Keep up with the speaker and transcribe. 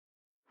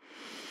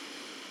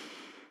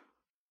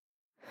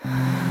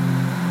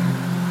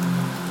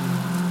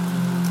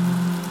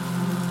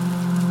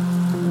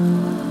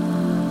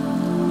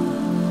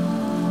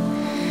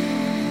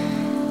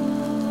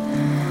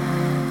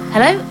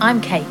Hello,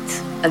 I'm Kate.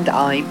 And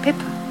I'm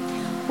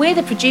Pippa. We're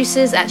the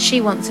producers at She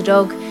Wants a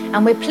Dog,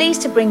 and we're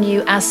pleased to bring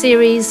you our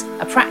series,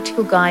 A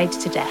Practical Guide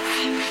to Death.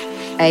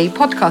 A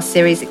podcast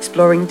series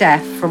exploring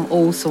death from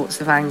all sorts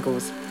of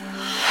angles.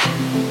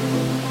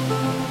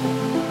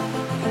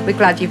 We're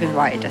glad you've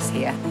invited us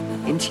here,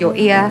 into your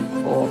ear,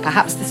 or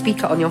perhaps the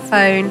speaker on your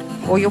phone,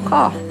 or your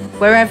car,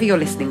 wherever you're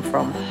listening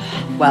from.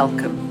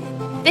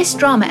 Welcome. This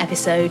drama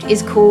episode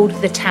is called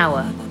The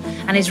Tower,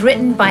 and is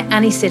written by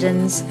Annie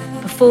Siddons,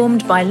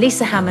 performed by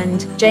Lisa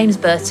Hammond, James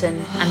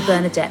Burton and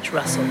Bernadette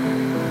Russell.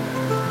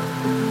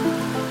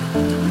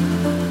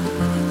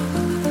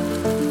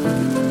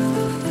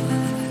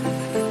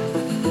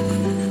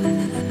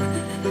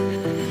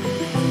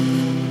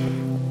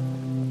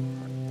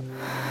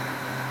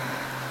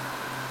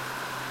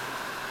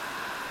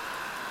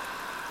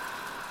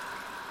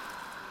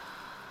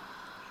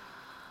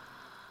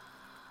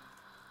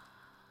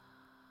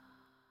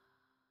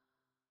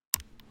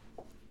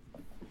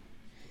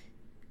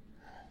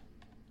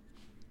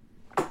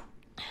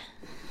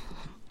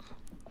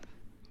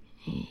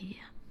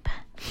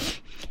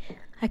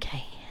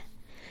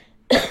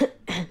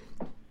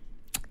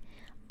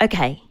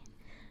 Okay.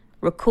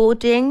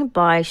 Recording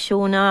by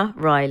Shonagh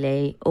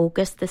Riley,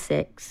 August the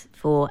 6th,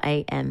 4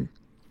 a.m.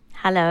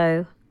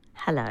 Hello.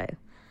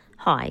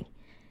 Hi.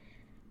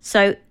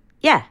 So,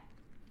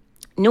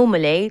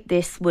 normally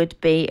this would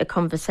be a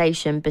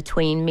conversation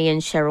between me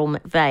and Cheryl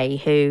McVeigh,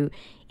 who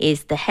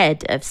is the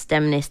head of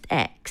STEMnist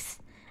X,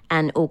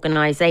 an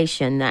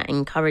organisation that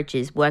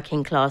encourages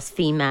working class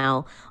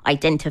female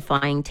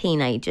identifying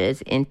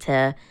teenagers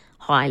into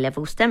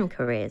high-level STEM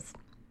careers.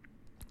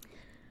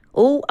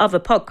 All other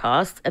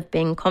podcasts have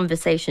been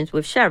conversations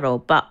with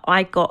Cheryl, but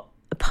I got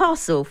a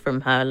parcel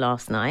from her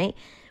last night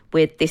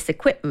with this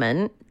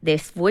equipment,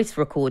 this voice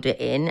recorder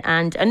in,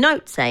 and a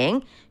note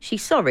saying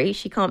she's sorry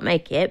she can't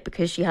make it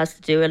because she has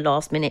to do a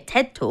last-minute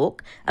TED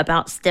Talk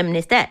about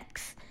STEMnist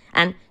X.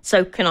 And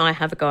so can I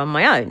have a go on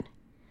my own?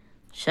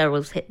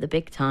 Cheryl's hit the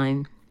big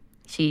time.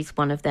 She's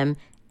one of them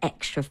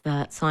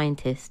extrovert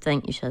scientists,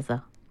 ain't you,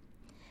 Shazza?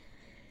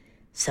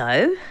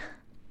 So,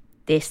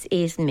 this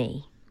is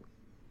me,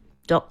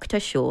 Dr.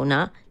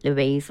 Shonagh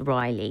Louise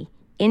Riley,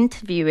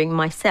 interviewing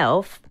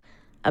myself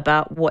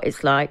about what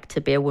it's like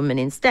to be a woman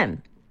in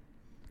STEM.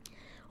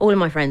 All of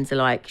my friends are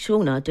like,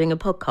 Shonagh, doing a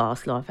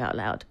podcast, laugh out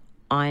loud.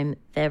 I'm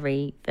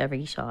very,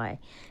 very shy.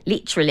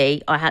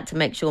 Literally, I had to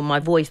make sure my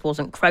voice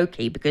wasn't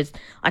croaky because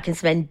I can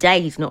spend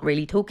days not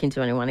really talking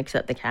to anyone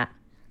except the cat.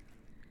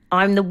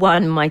 I'm the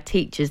one my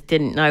teachers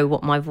didn't know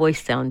what my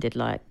voice sounded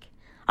like.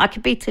 I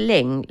could be to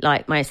Ling,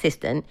 like my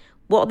assistant.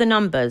 What are the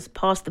numbers?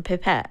 Pass the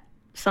pipette.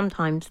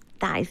 Sometimes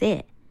that is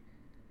it.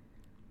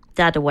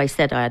 Dad always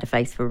said I had a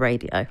face for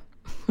radio.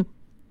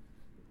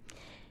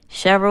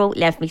 Cheryl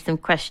left me some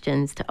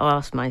questions to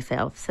ask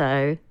myself,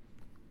 so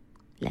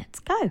let's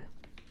go.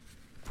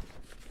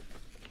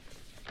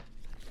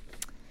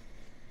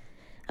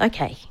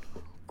 Okay,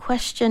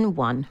 question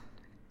 1.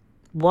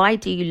 Why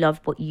do you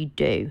love what you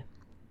do?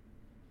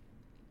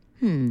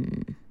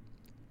 Being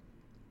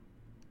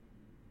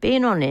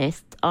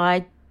honest,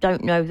 I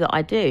don't know that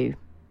I do.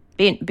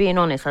 Being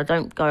honest, I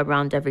don't go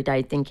around every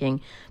day thinking,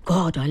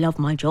 God, I love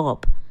my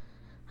job.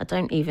 I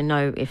don't even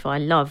know if I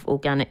love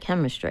organic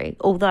chemistry,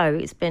 although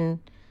it's been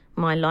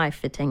my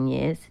life for 10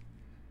 years.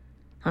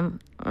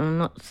 I'm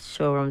not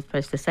sure I'm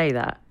supposed to say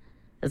that,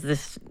 as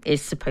this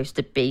is supposed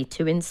to be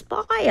to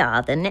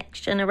inspire the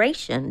next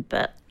generation,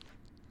 but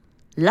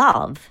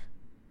love?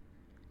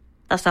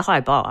 That's a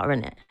high bar,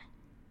 isn't it?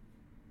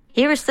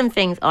 Here are some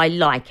things I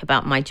like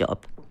about my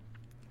job.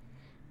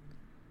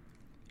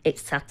 It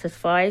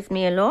satisfies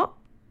me a lot.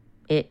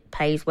 It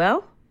pays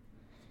well.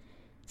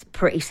 It's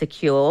pretty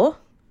secure.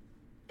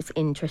 It's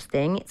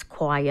interesting. It's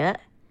quiet.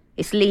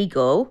 It's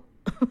legal.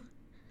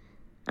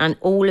 And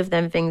all of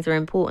them things are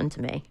important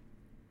to me.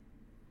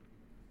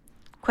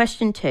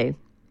 Question 2.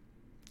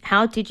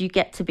 How did you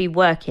get to be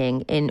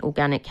working in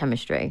organic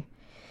chemistry?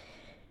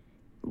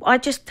 I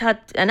just had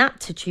an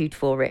aptitude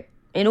for it.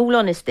 In all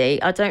honesty,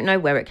 I don't know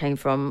where it came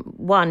from.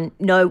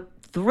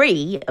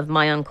 3 of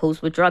my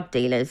uncles were drug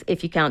dealers,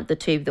 if you count the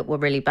 2 that were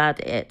really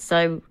bad at it.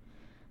 So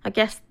I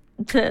guess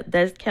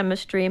there's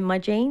chemistry in my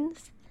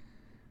genes.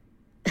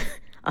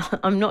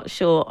 I'm not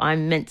sure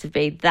I'm meant to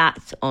be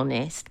that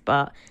honest,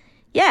 but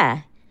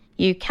yeah,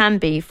 you can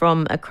be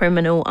from a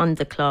criminal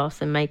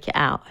underclass and make it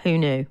out. Who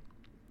knew?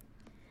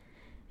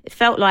 It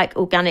felt like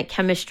organic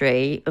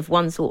chemistry of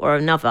one sort or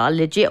another,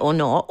 legit or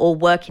not, or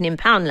working in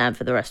Poundland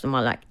for the rest of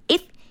my life.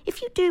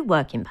 If you do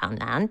work in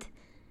Poundland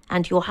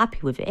and you're happy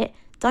with it,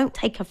 don't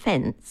take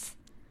offence.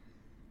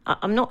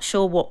 I'm not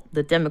sure what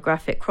the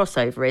demographic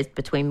crossover is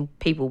between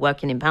people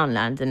working in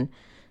Poundland and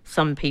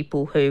some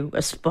people who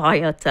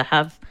aspire to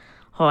have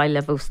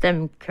high-level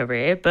STEM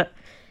career, but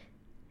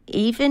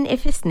even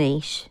if it's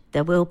niche,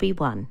 there will be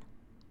one.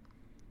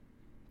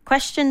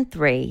 Question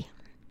 3.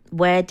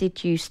 Where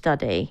did you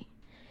study?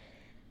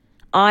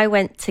 I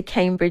went to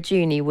Cambridge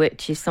Uni,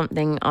 which is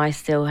something I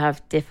still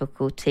have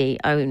difficulty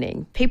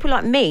owning. People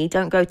like me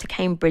don't go to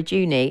Cambridge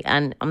Uni,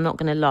 and I'm not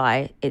going to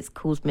lie, it's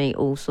caused me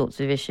all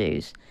sorts of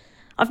issues.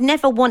 I've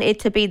never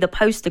wanted to be the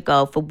poster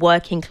girl for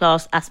working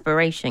class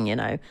aspiration, you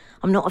know.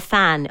 I'm not a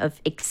fan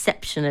of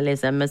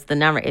exceptionalism as the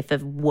narrative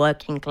of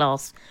working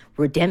class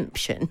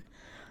redemption.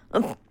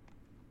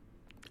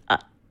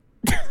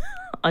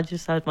 I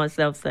just heard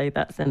myself say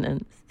that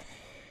sentence.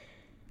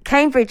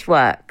 Cambridge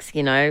works,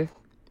 you know.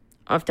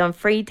 I've done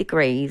 3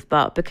 degrees,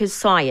 but because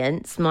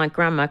science, my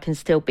grammar can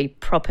still be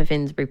proper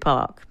Finsbury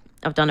Park.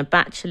 I've done a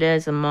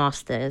bachelor's, a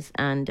master's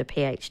and a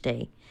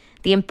PhD.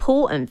 The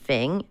important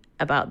thing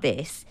about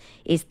this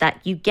is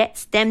that you get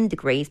STEM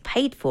degrees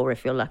paid for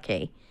if you're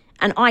lucky.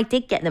 And I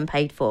did get them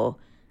paid for.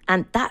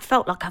 And that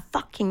felt like a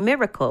fucking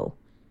miracle.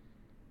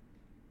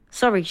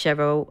 Sorry,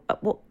 Cheryl.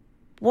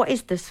 What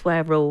is the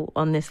swear rule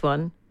on this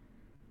one?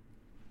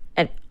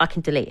 And I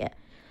can delete it.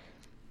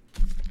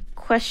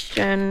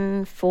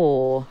 Question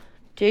 4.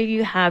 Do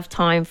you have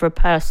time for a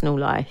personal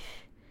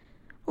life?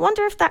 I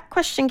wonder if that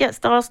question gets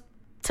asked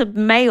to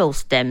male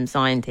STEM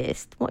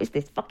scientists. What is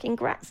this, fucking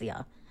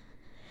Grazia?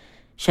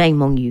 Shame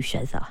on you,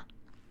 Sheza.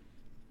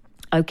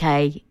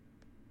 Okay,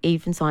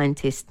 even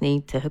scientists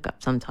need to hook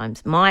up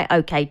sometimes. My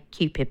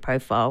OkCupid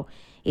profile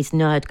is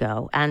Nerd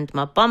Girl, and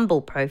my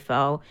Bumble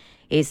profile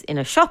is, in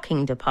a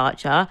shocking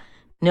departure,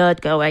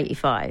 Nerd Girl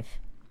 85.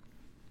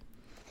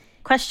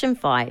 Question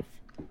 5.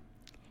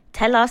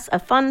 Tell us a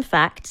fun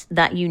fact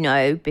that you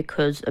know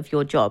because of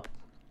your job.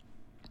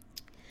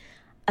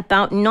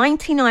 About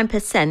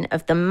 99%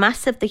 of the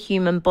mass of the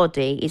human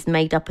body is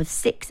made up of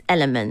 6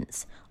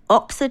 elements: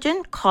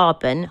 oxygen,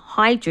 carbon,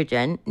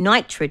 hydrogen,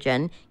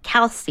 nitrogen,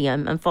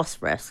 calcium and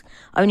phosphorus.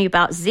 Only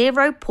about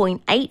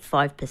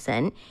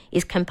 0.85%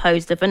 is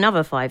composed of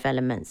another 5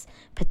 elements: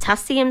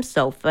 potassium,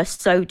 sulfur,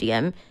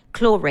 sodium,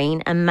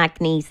 chlorine and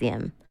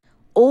magnesium.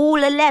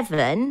 All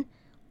 11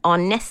 are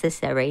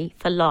necessary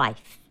for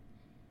life.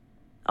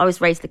 I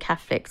was raised a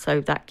Catholic, so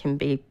that can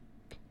be...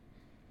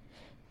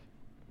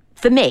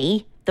 For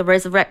me, the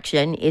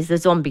resurrection is a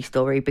zombie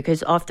story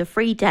because after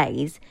 3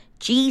 days,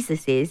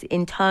 Jesus's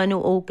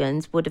internal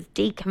organs would have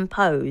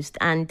decomposed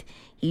and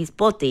his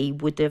body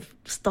would have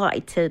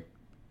started to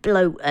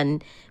bloat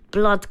and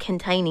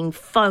blood-containing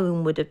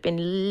foam would have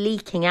been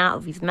leaking out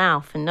of his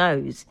mouth and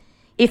nose.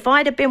 If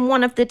I'd have been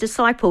one of the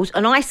disciples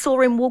and I saw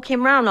him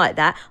walking around like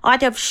that,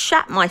 I'd have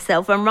shat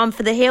myself and run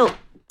for the hill.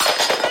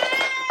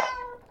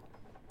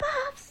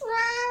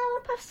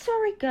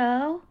 Sorry,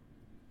 girl.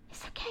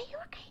 It's okay,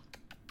 you're okay.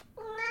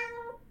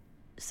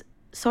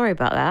 Sorry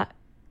about that.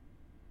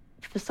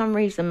 For some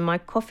reason, my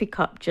coffee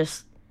cup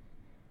just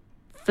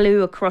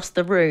flew across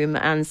the room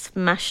and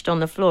smashed on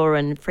the floor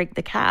and freaked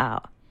the cat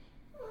out.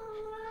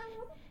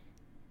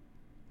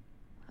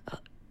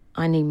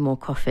 I need more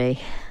coffee.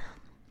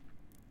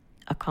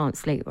 I can't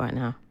sleep right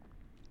now.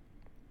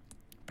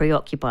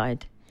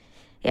 Preoccupied.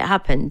 It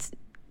happens.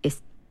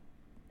 It's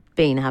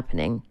been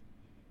happening.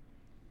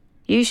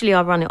 Usually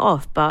I run it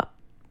off, but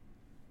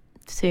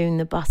soon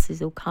the buses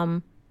will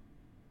come.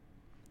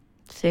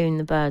 Soon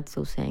the birds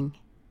will sing.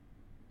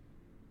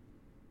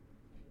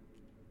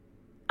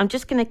 I'm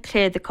just going to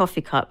clear the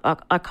coffee cup.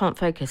 I can't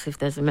focus if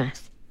there's a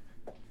mess.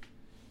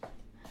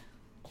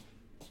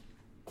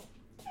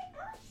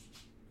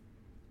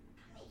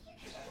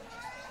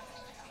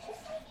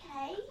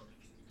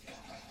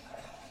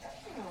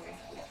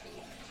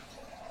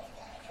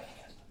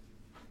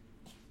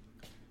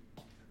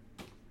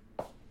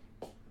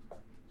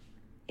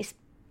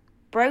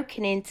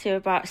 Broken into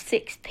about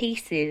 6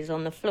 pieces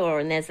on the floor,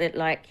 and there's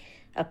a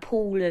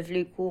pool of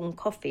lukewarm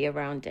coffee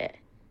around it,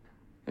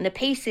 and the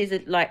pieces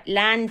are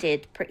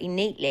landed pretty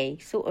neatly,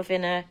 sort of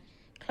in a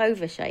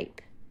clover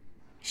shape,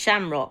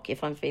 shamrock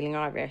if I'm feeling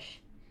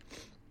Irish.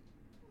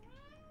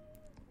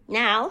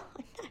 Now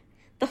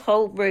the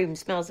whole room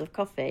smells of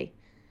coffee.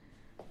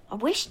 I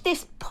wish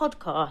this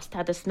podcast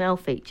had a smell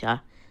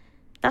feature.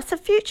 That's the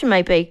future,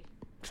 maybe.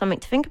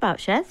 Something to think about,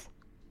 Shez.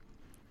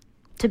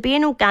 To be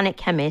an organic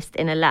chemist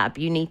in a lab,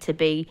 you need to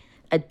be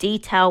a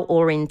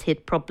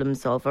detail-oriented problem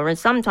solver. And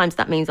sometimes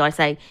that means I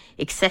say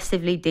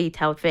excessively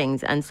detailed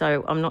things. And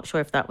so I'm not sure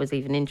if that was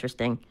even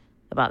interesting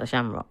about the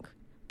shamrock.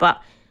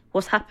 But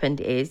what's happened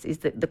is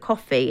that the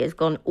coffee has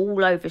gone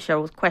all over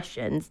Cheryl's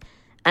questions.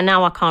 And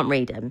now I can't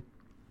read them.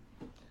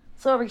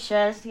 Sorry,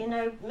 Shez. You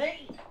know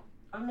me.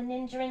 I'm a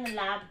ninja in the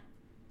lab.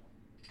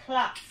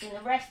 Klutz in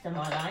the rest of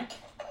my life.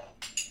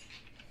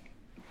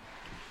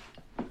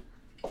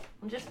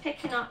 I'm just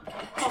picking up the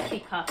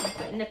coffee cup and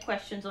putting the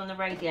questions on the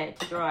radiator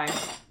to dry.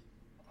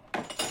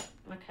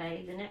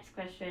 Okay, the next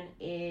question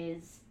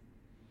is,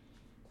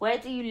 where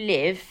do you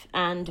live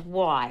and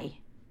why?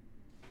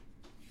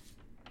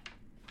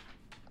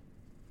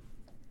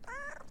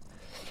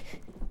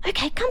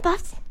 Okay, come,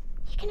 Buffs.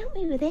 You can help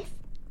me with this.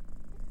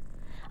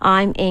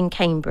 I'm in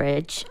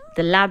Cambridge.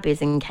 The lab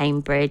is in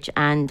Cambridge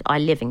and I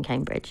live in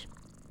Cambridge.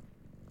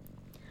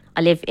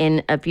 I live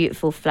in a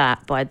beautiful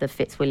flat by the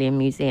Fitzwilliam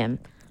Museum.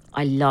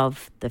 I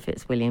love the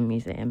Fitzwilliam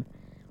Museum.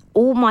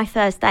 All my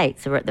first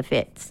dates are at the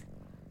Fitz.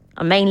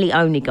 I mainly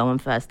only go on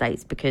first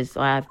dates because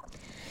I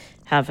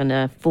have an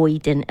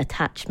avoidant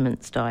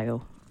attachment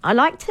style. I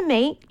like to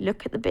meet,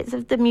 look at the bits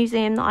of the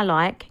museum that I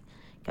like,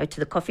 go to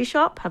the coffee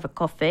shop, have a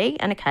coffee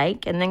and a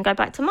cake, and then go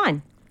back to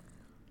mine.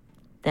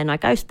 Then I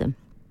ghost them,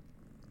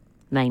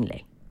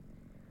 mainly.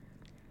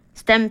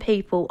 STEM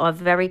people are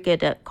very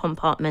good at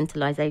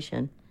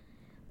compartmentalisation.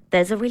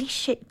 There's a really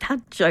shit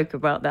dad joke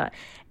about that.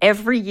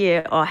 Every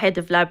year, our head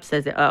of lab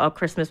says it at our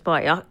Christmas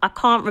party. I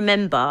can't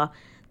remember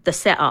the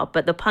setup,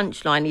 but the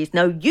punchline is,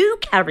 no,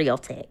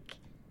 eukaryotic.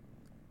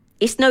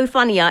 It's no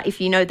funnier if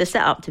you know the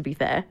setup, to be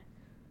fair.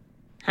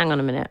 Hang on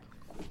a minute.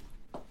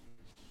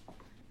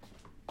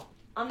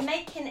 I'm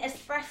making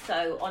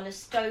espresso on a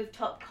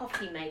stovetop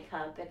coffee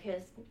maker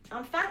because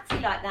I'm fancy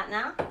like that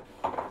now.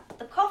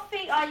 The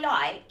coffee I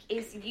like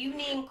is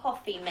Union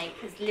Coffee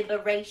Makers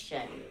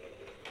Liberation.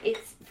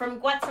 It's from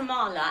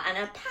Guatemala and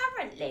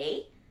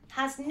apparently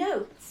has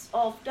notes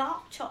of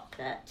dark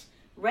chocolate,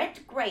 red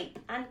grape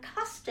and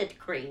custard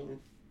cream.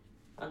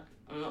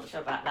 I'm not sure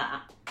about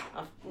that.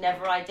 I've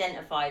never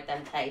identified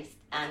them tastes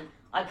and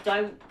I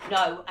don't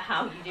know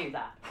how you do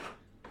that.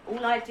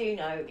 All I do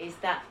know is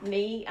that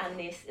me and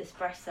this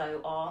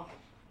espresso are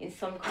in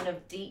some kind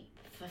of deep,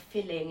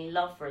 fulfilling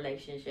love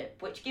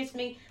relationship, which gives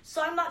me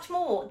so much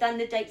more than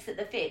the dates at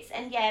the Fits.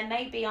 And yeah,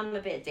 maybe I'm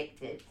a bit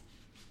addicted.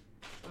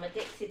 I'm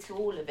addicted to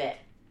all of it.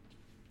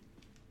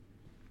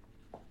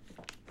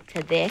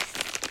 To this.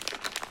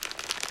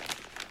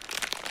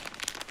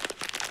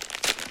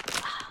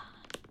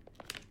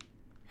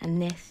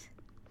 And this.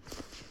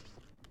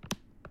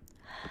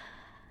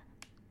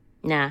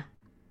 Nah,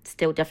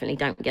 still definitely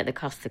don't get the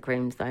custard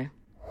creams though.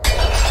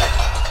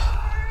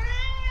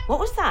 What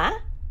was that?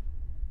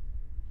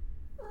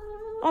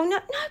 Oh no,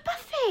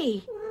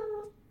 Buffy!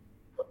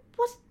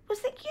 Was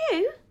it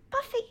you?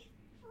 Buffy?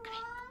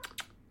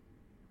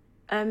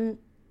 I'm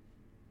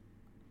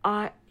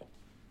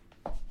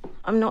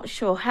not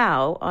sure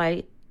how.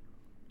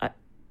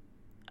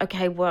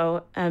 Okay,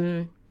 well,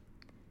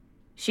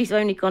 she's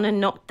only gonna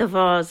knock the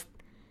vase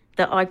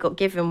that I got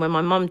given when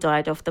my mum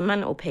died off the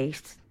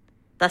mantelpiece.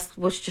 That's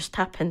what's just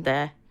happened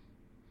there.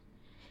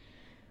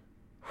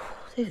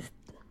 This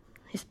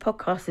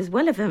podcast is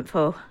well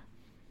eventful.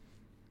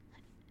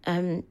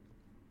 I'm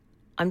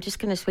just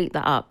gonna sweep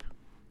that up.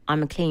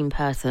 I'm a clean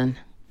person.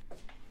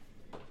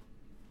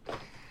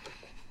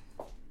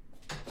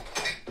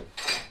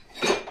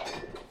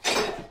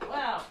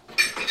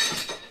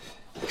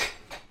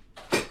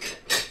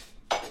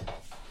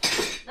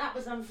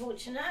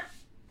 Unfortunate.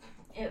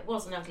 It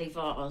was an ugly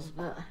vase,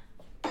 but...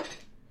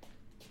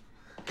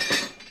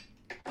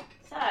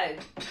 So,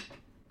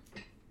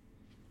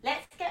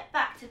 let's get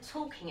back to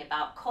talking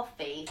about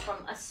coffee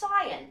from a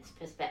science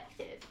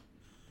perspective.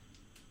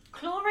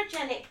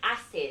 Chlorogenic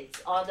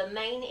acids are the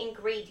main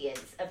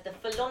ingredients of the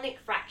phenolic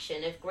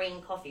fraction of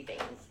green coffee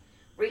beans,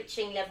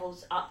 reaching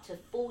levels up to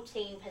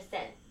 14%.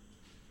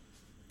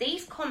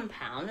 These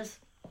compounds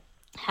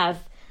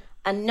have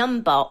a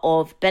number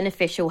of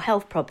beneficial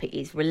health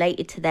properties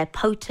related to their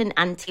potent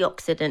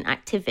antioxidant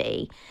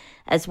activity,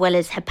 as well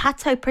as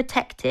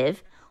hepatoprotective,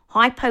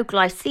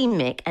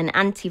 hypoglycemic and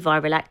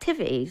antiviral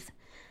activities.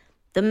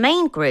 The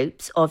main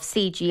groups of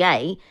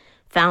CGA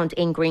found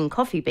in green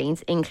coffee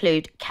beans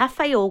include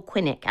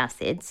caffeoylquinic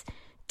acids,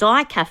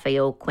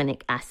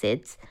 dicaffeoylquinic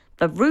acids,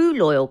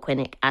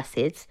 varuloylquinic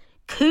acids,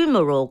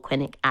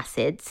 coumaroylquinic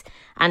acids,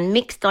 and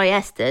mixed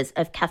diesters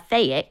of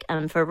caffeic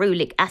and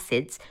ferulic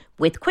acids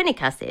with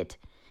quinic acid,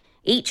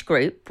 each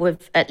group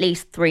with at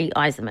least 3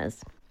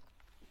 isomers.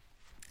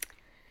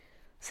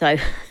 So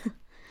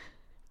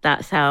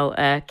that's how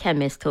a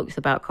chemist talks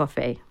about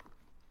coffee.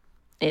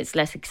 It's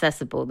less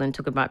accessible than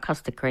talking about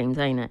custard creams,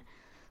 ain't it?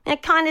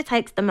 It kind of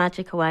takes the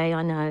magic away,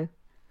 I know.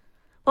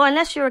 Well,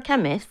 unless you're a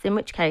chemist, in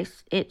which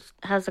case it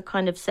has a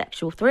kind of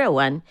sexual thrill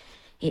and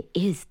it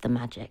is the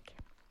magic.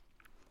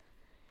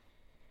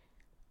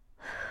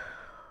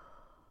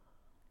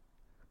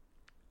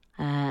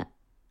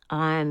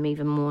 I'm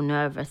even more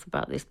nervous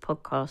about this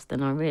podcast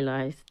than I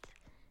realised.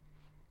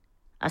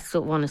 I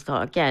sort of want to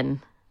start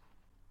again.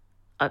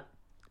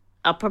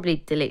 I'll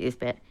probably delete this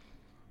bit.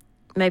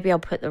 Maybe I'll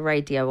put the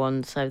radio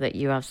on so that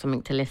you have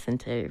something to listen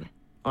to.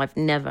 I've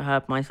never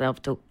heard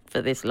myself talk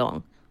for this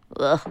long.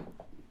 Ugh.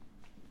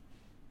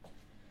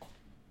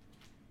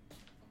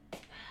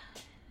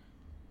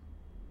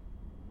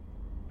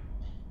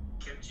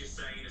 Kept you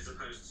sane as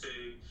opposed to...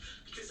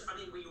 Because, I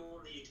mean, we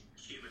all need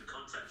human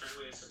contact, don't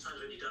we? And sometimes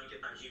when you don't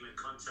get that human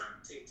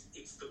contact,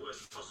 it's the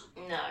worst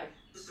possible. No.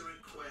 There's a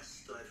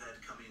request I've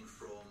had come in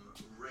from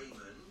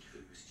Raymond,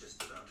 who's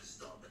just about to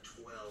start a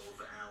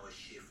 12-hour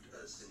shift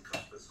at St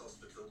Cuthbert's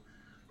Hospital.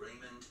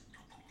 Raymond,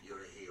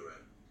 you're a hero.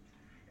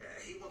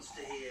 He wants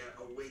to hear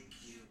Awake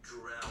You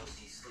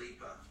Drowsy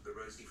Sleeper, the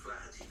Rosie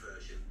Flaherty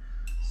version.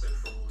 So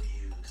for all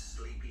you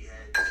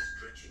sleepyheads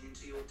stretching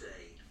into your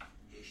day,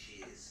 here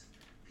she is,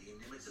 the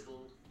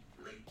inimitable,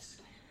 late,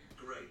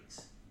 great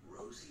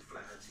Rosie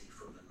Flaherty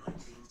from the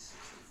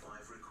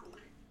 1965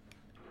 recording.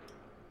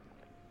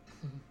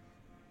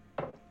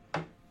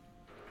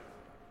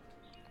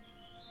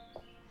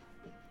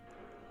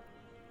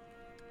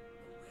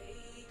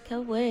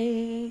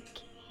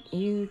 awake,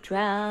 you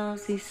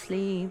drowsy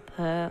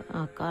sleeper.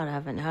 Oh God, I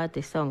haven't heard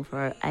this song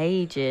for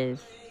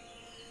ages.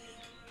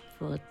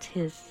 For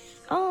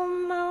 'tis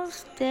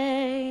almost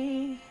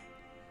day.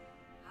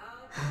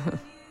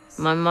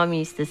 My mum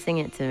used to sing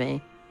it to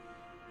me.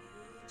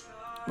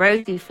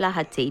 Rosie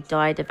Flaherty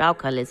died of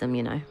alcoholism,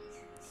 you know.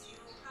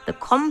 The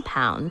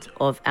compound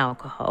of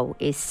alcohol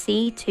is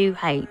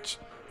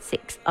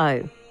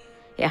C2H6O.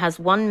 It has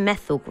one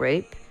methyl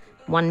group,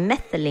 one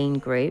methylene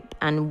group,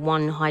 and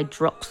one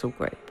hydroxyl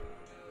group.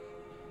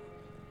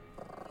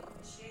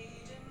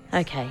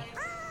 Okay.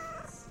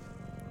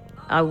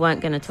 I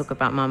weren't going to talk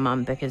about my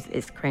mum because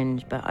it's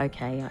cringe, but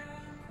okay.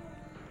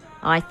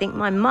 I think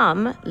my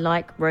mum,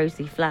 like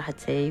Rosie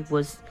Flaherty,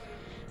 was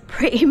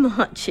pretty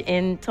much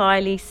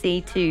entirely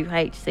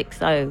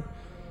C2H6O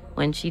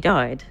when she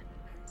died.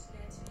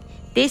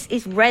 This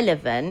is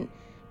relevant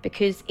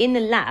because in the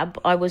lab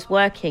I was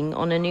working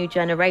on a new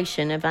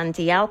generation of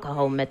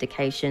anti-alcohol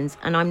medications,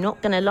 and I'm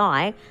not going to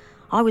lie,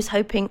 I was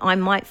hoping I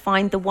might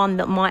find the one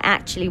that might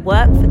actually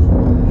work for...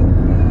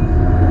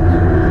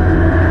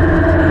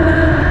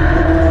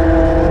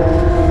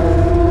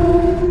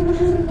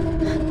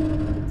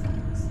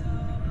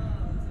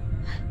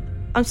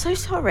 I'm so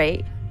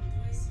sorry.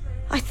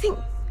 I think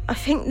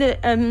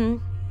that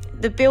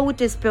the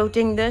builders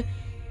building the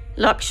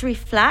luxury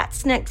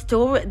flats next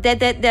door,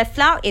 they're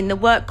flouting the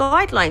work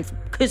guidelines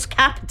because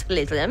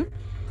capitalism.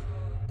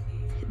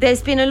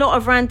 There's been a lot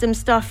of random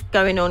stuff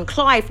going on.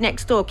 Clive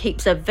next door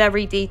keeps a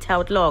very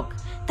detailed log.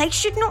 They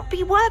should not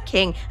be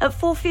working at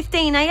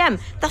 4:15 a.m.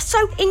 That's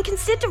so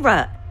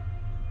inconsiderate.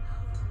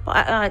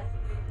 But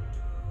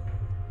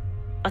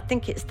I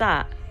think it's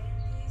that.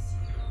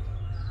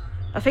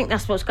 I think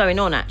that's what's going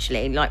on,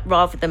 actually, like,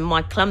 rather than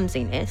my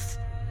clumsiness.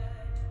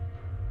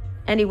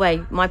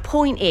 Anyway, my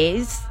point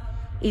is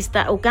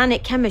that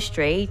organic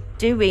chemistry,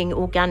 doing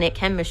organic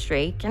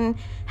chemistry, can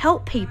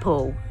help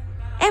people.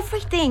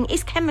 Everything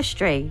is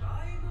chemistry.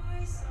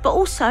 But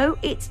also,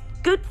 it's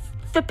good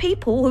for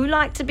people who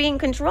like to be in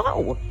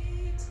control.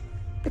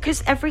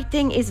 Because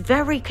everything is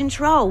very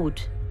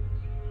controlled.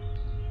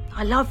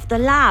 I love the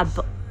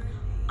lab.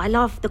 I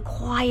love the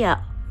quiet.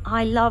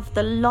 I love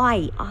the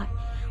light.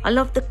 I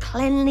love the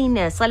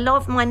cleanliness. I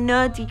love my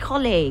nerdy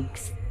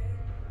colleagues.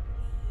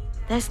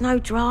 There's no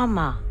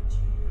drama.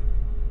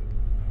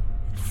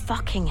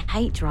 Fucking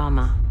hate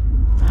drama.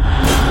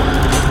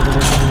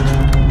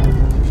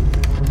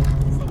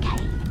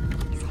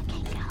 It's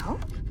okay, girl.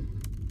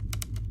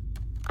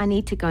 I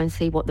need to go and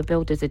see what the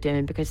builders are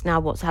doing because now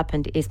what's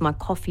happened is my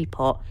coffee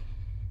pot.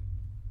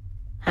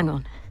 Hang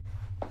on.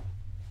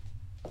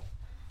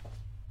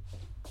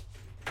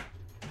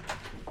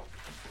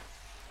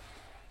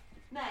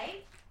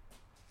 Mate?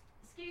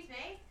 Excuse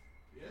me?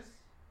 Yes?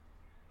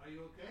 Are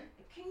you okay?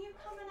 Can you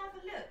come and have a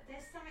look?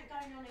 There's something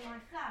going on in my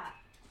flat.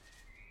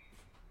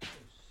 Yes,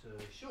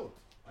 sure.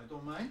 I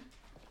don't mind.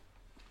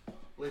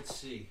 Let's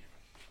see.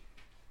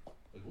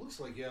 It looks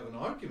like you have an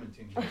argument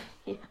in here.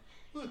 Yeah.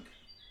 Look,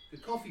 the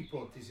coffee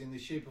pot is in the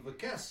shape of a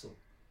castle.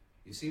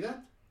 You see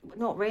that?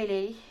 Not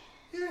really.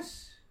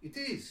 Yes, it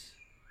is.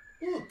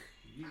 Look,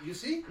 you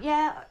see?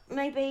 Yeah,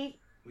 maybe.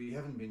 We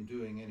haven't been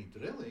doing any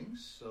drilling,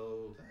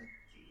 so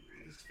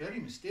it's a very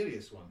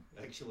mysterious one,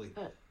 actually.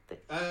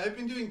 I've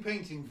been doing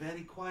painting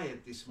very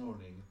quiet this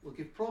morning. Look,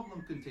 if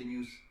problem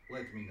continues,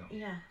 let me know.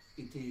 Yeah.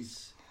 It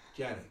is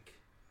Jarek.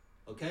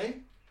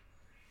 Okay?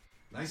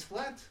 Nice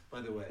flat,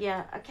 by the way.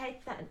 Yeah, okay,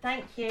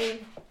 thank you.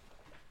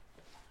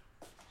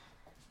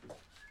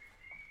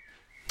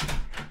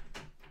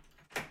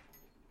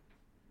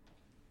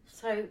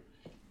 So,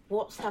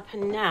 what's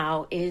happened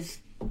now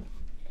is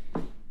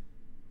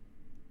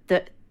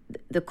that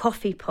the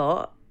coffee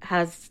pot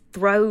has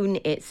thrown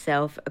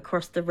itself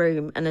across the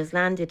room and has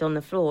landed on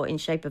the floor in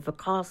shape of a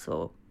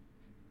castle.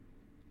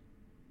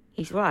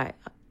 He's right.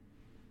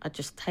 I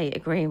just hate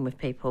agreeing with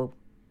people.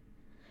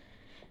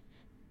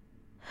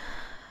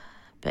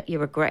 But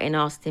you're regretting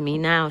asking me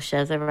now,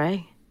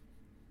 Cesare.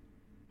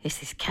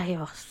 This is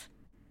chaos.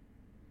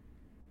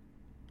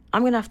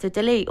 I'm going to have to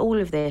delete all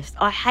of this.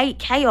 I hate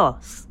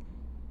chaos.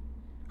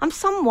 I'm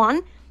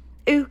someone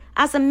who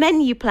has a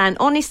menu plan.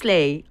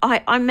 Honestly,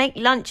 I make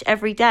lunch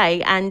every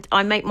day and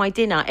I make my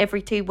dinner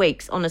every 2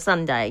 weeks on a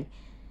Sunday.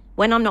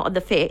 When I'm not at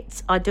the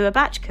fits, I do a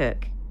batch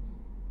cook.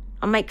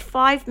 I make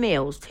 5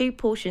 meals, 2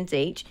 portions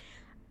each,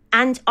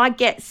 and I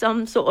get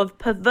some sort of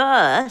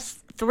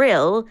perverse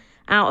thrill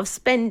out of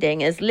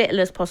spending as little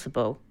as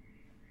possible.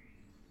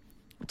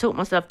 I taught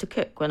myself to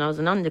cook when I was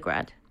an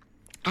undergrad.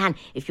 And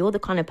if you're the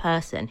kind of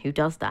person who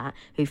does that,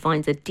 who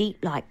finds a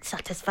deep,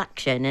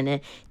 satisfaction and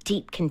a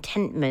deep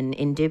contentment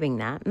in doing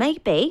that,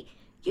 maybe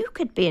you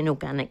could be an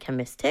organic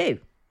chemist too.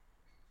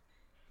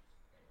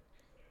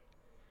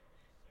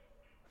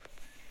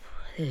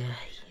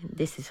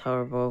 This is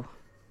horrible.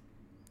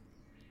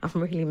 I'm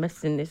really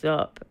messing this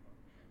up.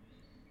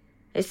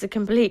 It's a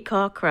complete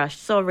car crash.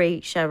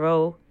 Sorry,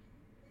 Cheryl.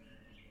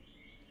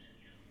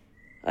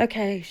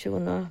 Okay,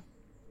 Shonagh.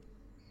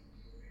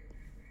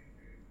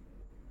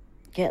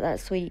 Get that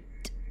sweet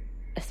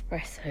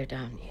espresso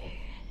down you.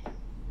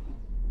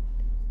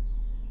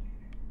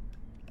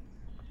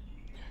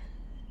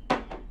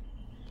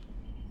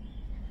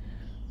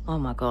 Oh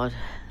my God,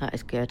 that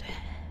is good.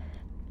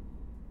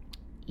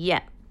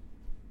 Yeah.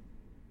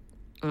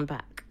 I'm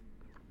back.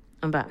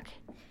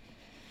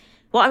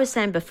 What I was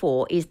saying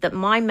before is that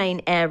my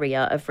main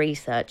area of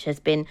research has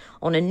been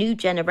on a new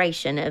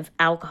generation of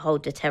alcohol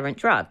deterrent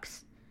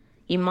drugs.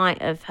 You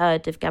might have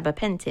heard of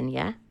gabapentin,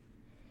 yeah?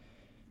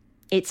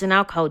 It's an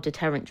alcohol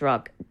deterrent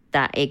drug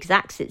that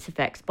exacts its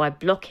effects by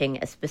blocking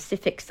a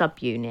specific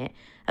subunit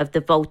of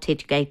the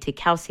voltage-gated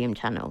calcium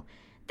channel,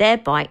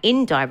 thereby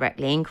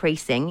indirectly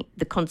increasing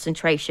the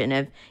concentration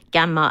of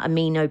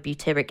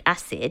gamma-aminobutyric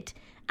acid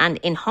and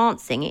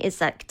enhancing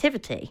its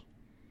activity.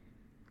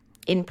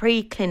 In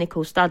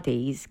preclinical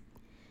studies,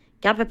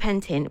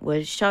 gabapentin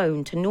was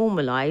shown to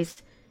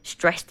normalise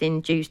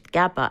stress-induced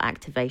GABA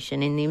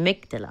activation in the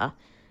amygdala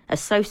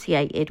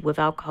associated with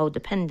alcohol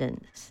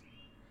dependence.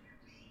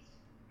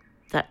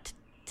 That's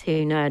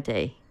too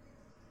nerdy.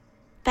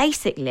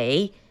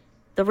 Basically,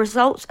 the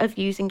results of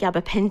using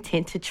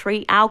gabapentin to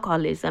treat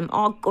alcoholism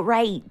are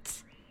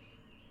great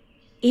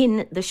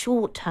in the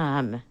short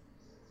term.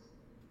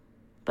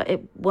 But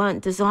it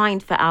weren't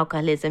designed for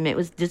alcoholism, it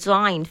was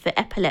designed for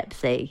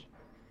epilepsy.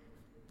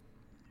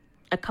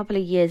 A couple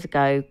of years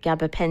ago,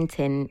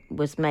 gabapentin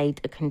was made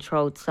a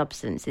controlled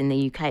substance in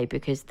the UK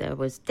because there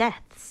was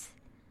deaths.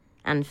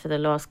 And for the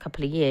last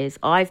couple of years,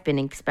 I've been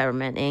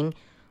experimenting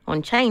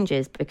on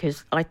changes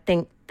because I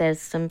think there's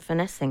some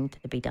finessing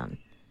to be done.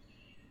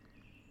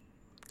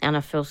 And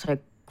I feel so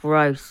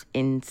gross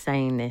in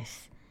saying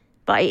this.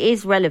 But it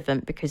is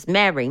relevant because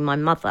Mary, my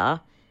mother,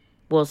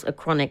 was a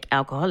chronic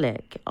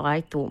alcoholic.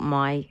 I thought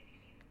my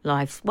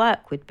life's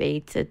work would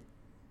be to...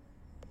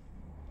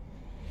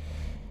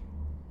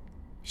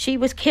 She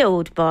was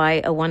killed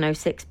by a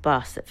 106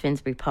 bus at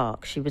Finsbury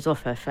Park. She was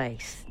off her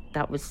face.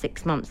 That was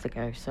 6 months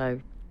ago.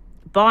 So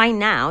by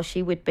now,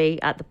 she would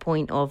be at the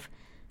point of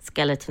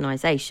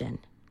skeletonization.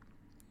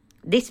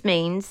 This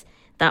means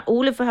that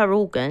all of her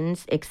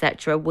organs,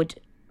 etc., would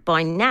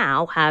by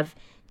now have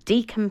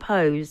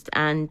decomposed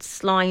and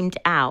slimed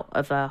out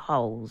of her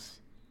holes.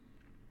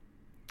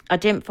 I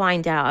didn't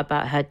find out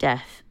about her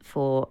death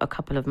for a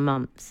couple of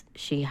months.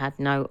 She had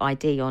no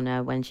ID on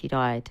her when she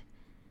died.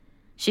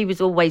 She was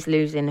always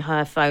losing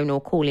her phone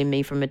or calling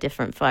me from a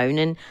different phone,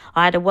 and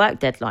I had a work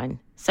deadline.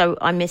 So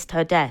I missed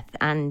her death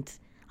and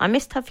I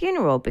missed her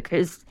funeral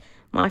because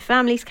my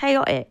family's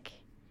chaotic.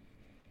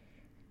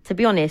 To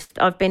be honest,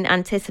 I've been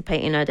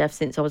anticipating her death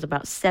since I was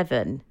about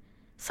 7.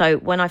 So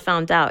when I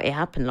found out it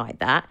happened like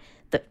that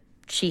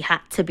she had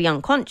to be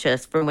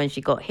unconscious from when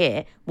she got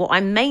here, what I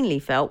mainly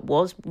felt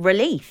was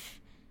relief.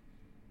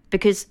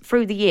 Because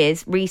through the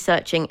years,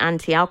 researching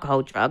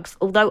anti-alcohol drugs,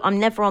 although I'm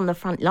never on the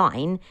front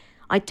line,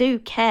 I do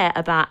care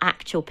about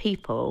actual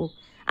people.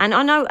 And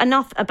I know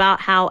enough about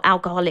how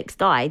alcoholics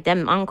die,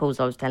 them uncles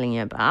I was telling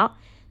you about,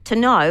 to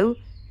know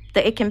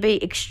that it can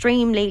be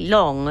extremely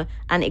long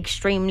and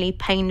extremely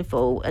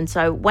painful. And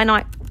so when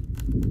I...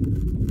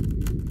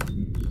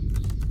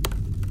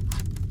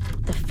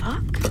 The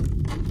fuck?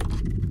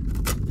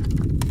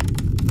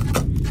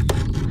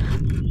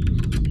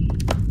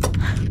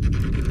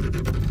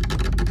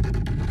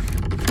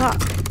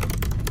 Fuck.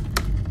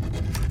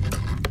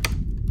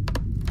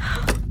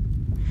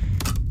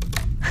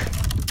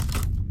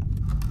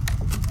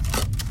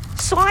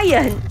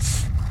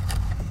 Science!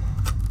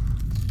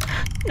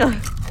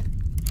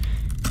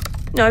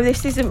 No,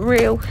 this isn't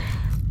real.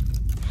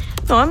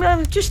 No,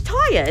 I'm just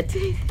tired.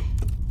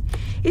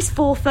 It's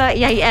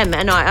 4:30am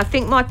and I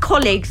think my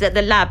colleagues at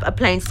the lab are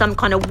playing some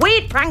kind of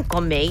weird prank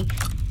on me.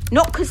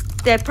 Not because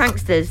they're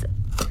pranksters.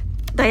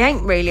 They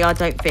ain't really, I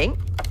don't think.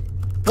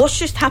 What's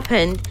just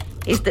happened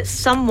is that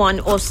someone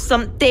or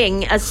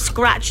something has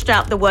scratched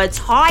out the words,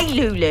 "Hi,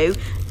 Lulu."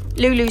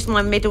 Lulu's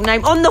my middle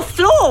name, on the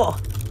floor.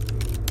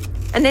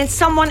 And then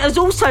someone has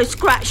also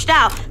scratched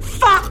out,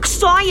 "Fuck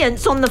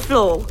science," on the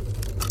floor.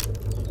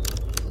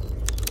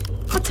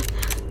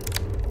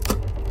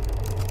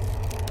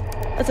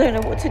 I don't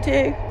know what to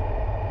do.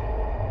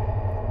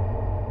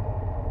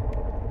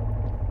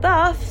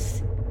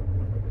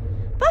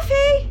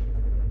 Buffy!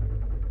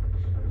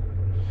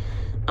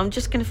 I'm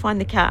just going to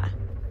find the cat.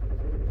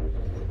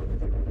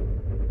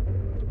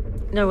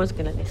 No one's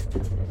going to listen to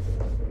this.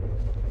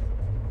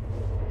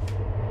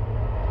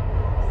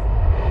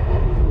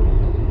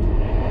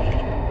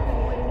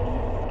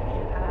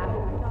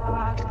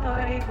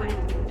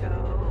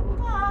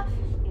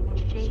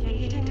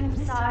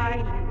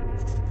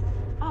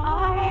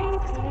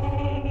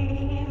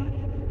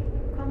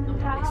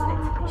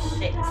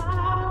 Shit. My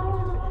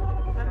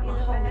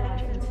whole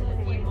life until a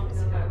few months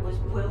ago was,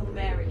 will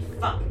Mary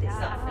fuck this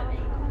up for me?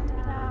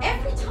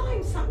 Every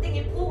time something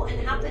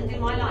important happened in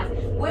my life,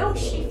 will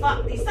she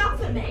fuck this up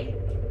for me?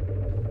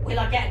 Will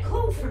I get a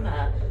call from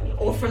her?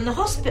 Or from the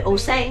hospital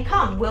saying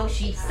come? Will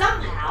she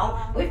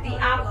somehow, with the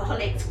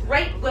alcoholic's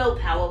great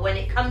willpower when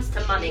it comes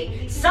to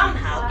money,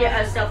 somehow get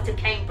herself to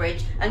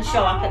Cambridge and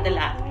show up at the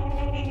lab?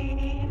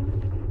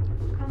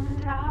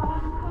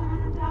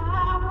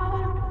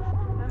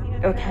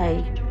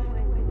 Okay.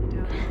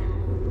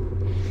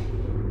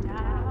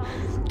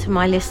 To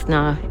my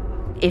listener,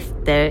 if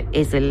there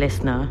is a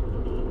listener,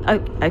 Oh,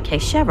 okay,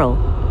 Cheryl.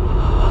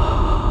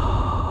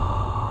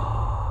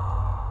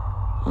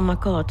 Oh my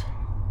God.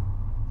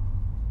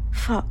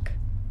 Fuck.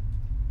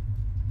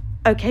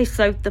 Okay,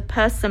 so the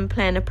person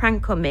playing a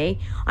prank on me,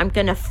 I'm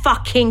gonna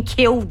fucking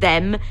kill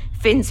them,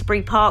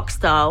 Finsbury Park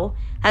style,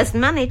 has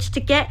managed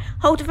to get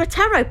hold of a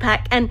tarot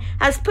pack and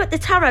has put the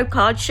tarot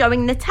card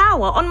showing the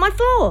tower on my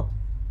floor.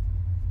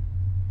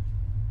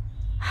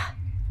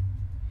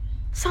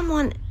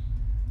 Someone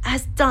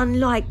has done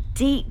like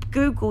deep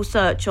Google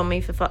search on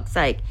me, for fuck's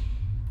sake.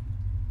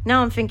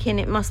 Now I'm thinking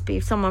it must be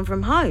someone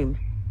from home.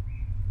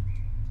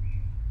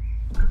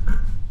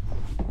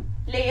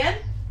 Liam?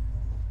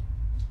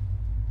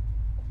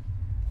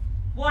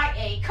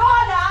 Whitey,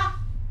 Carla!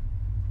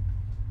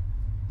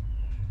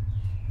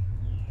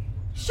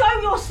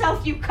 Show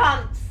yourself, you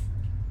cunts!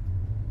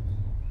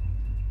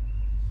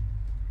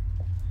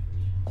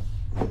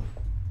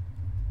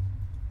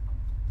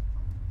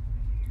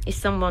 It's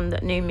someone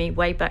that knew me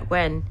way back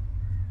when.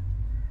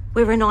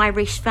 We're an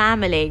Irish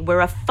family.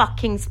 We're a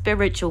fucking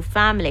spiritual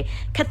family.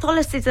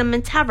 Catholicism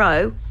and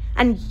tarot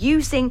and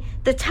using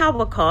the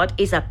tower card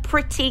is a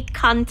pretty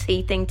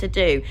cunty thing to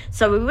do.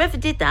 So whoever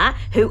did that,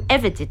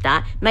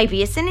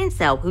 maybe it's an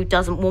incel who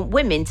doesn't want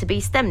women to be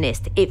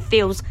STEMnist. It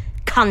feels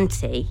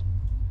cunty.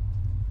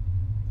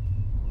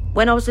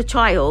 When I was a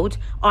child,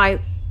 I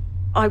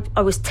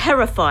was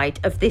terrified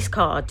of this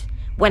card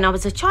when I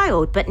was a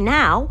child, but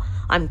now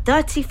I'm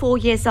 34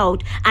 years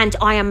old and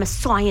I am a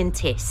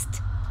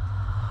scientist.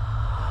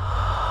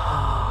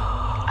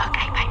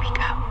 Okay, baby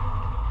girl.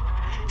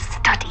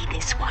 Study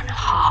this one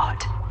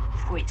hard,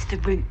 for it's the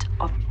root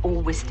of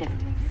all wisdom.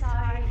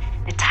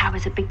 The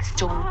tower's a big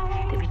storm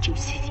that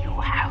reduces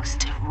your house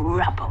to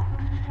rubble,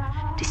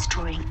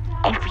 destroying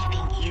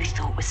everything you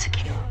thought was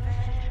secure,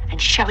 and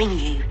showing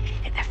you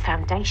that the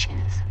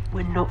foundations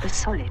were not as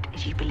solid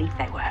as you believed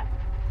they were.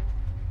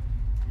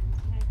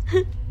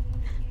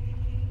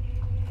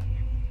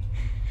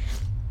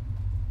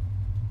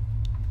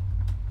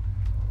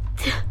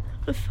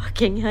 I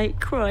fucking hate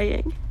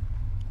crying.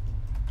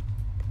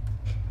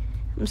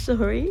 I'm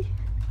sorry.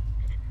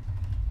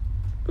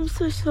 I'm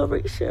so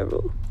sorry,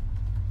 Cheryl.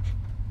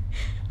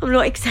 I'm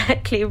not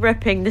exactly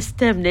repping the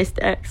STEMnist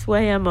X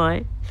way, am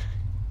I?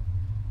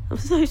 I'm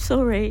so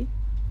sorry.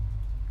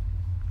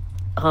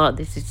 Oh,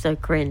 this is so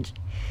cringe.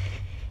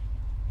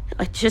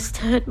 I just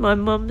heard my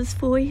mum's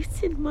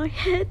voice in my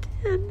head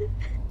and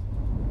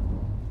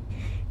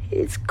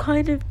it's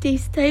kind of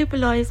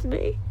destabilised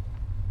me.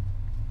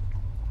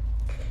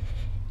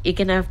 You're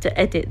gonna have to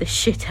edit the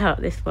shit out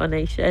of this one,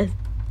 Aisha.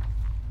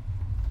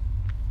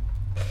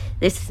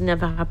 This has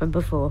never happened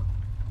before.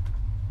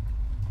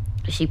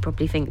 She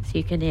probably thinks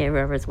you can hear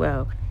her as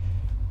well.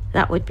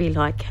 That would be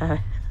like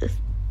her.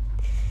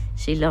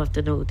 She loved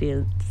an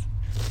audience.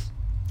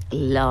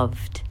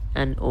 Loved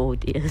an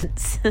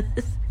audience.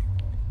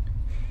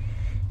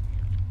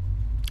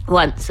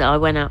 Once I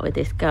went out with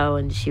this girl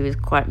and she was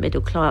quite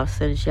middle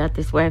class and she had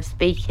this way of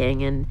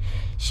speaking and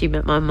she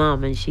met my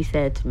mum and she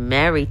said,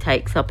 Mary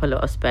takes up a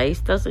lot of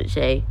space, doesn't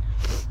she?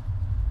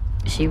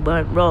 She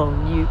weren't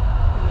wrong. You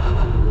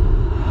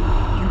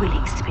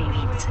will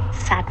experience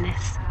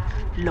sadness,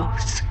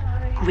 loss,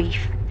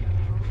 grief,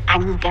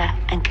 anger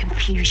and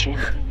confusion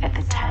at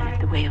the turn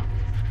of the wheel.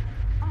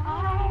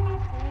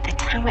 The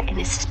tower in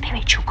a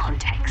spiritual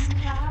context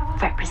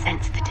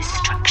represents the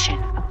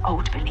destruction of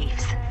old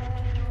beliefs.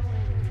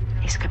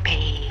 This could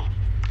be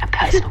a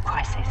personal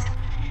crisis,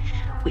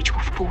 which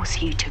will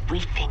force you to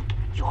rethink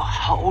your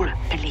whole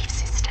belief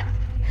system.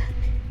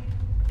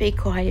 Be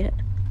quiet.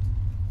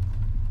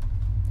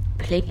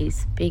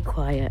 Please, be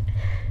quiet.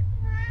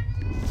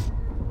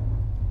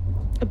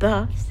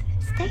 Boss,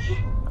 stay here.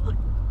 Go on.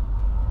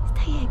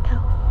 Stay here,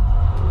 girl.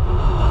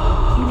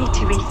 You need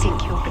to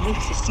rethink your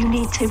belief system. You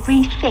need to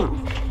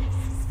rethink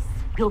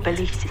your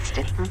belief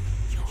system.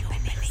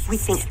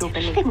 Rethink your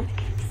belief. Think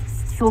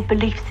your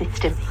belief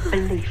system.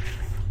 Belief.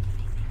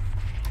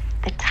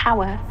 The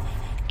tower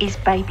is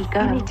baby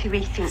girl. You need to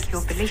rethink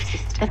your belief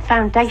system. The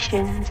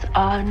foundations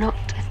are not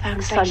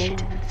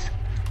solid.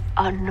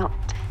 Are not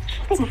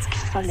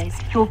solid.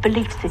 Your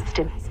belief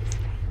system.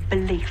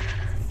 Belief.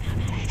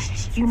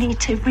 You need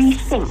to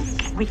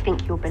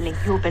rethink your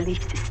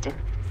belief system.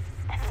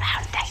 The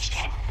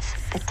foundations.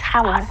 The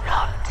tower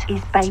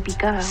is baby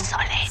girl.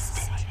 Solid.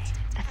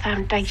 The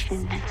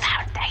foundations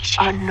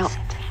are not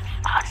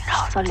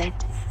solid.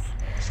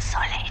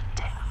 Solid.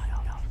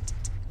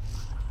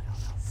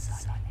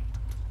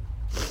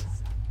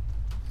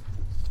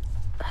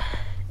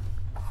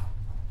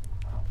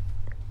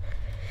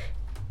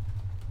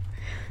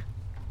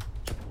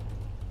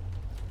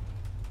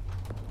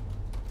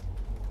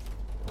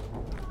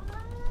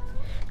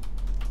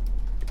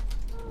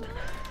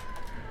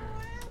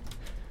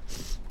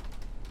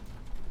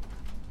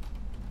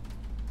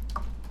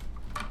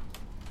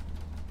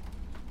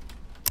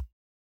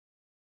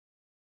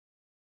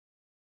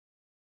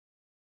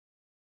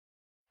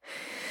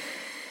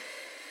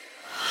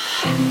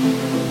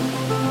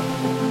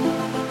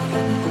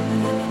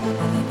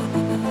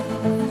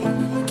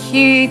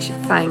 Huge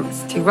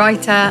thanks to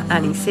writer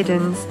Annie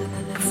Siddons,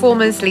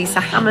 performers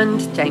Lisa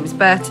Hammond, James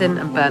Burton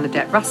and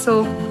Bernadette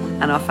Russell,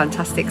 and our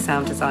fantastic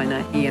sound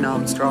designer Ian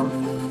Armstrong.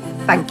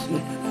 Thank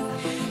you.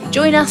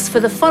 Join us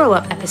for the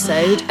follow-up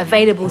episode,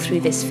 available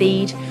through this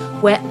feed,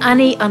 where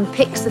Annie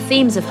unpicks the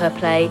themes of her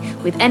play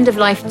with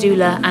end-of-life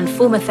doula and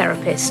former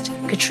therapist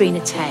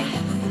Katrina Tay.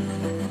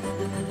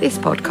 This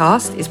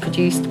podcast is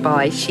produced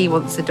by She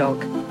Wants a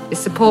Dog, with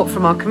support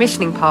from our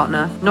commissioning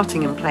partner,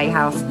 Nottingham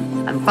Playhouse,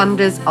 and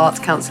funders Arts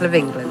Council of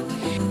England.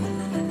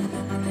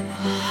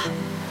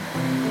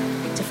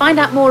 To find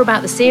out more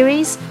about the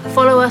series,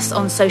 follow us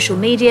on social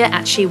media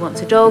at She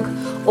Wants a Dog,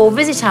 or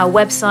visit our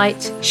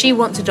website,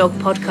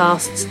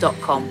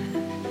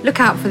 shewantsadogpodcasts.com.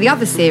 Look out for the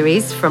other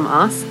series from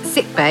us,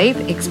 Sick Babe,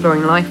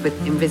 Exploring Life with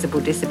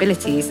Invisible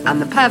Disabilities,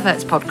 and the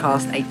Perverts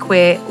podcast, a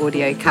queer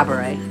audio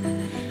cabaret.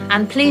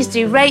 And please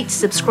do rate,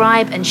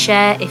 subscribe and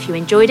share if you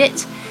enjoyed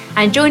it.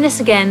 And join us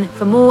again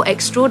for more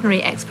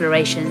extraordinary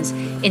explorations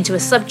into a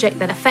subject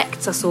that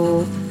affects us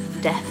all,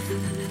 death.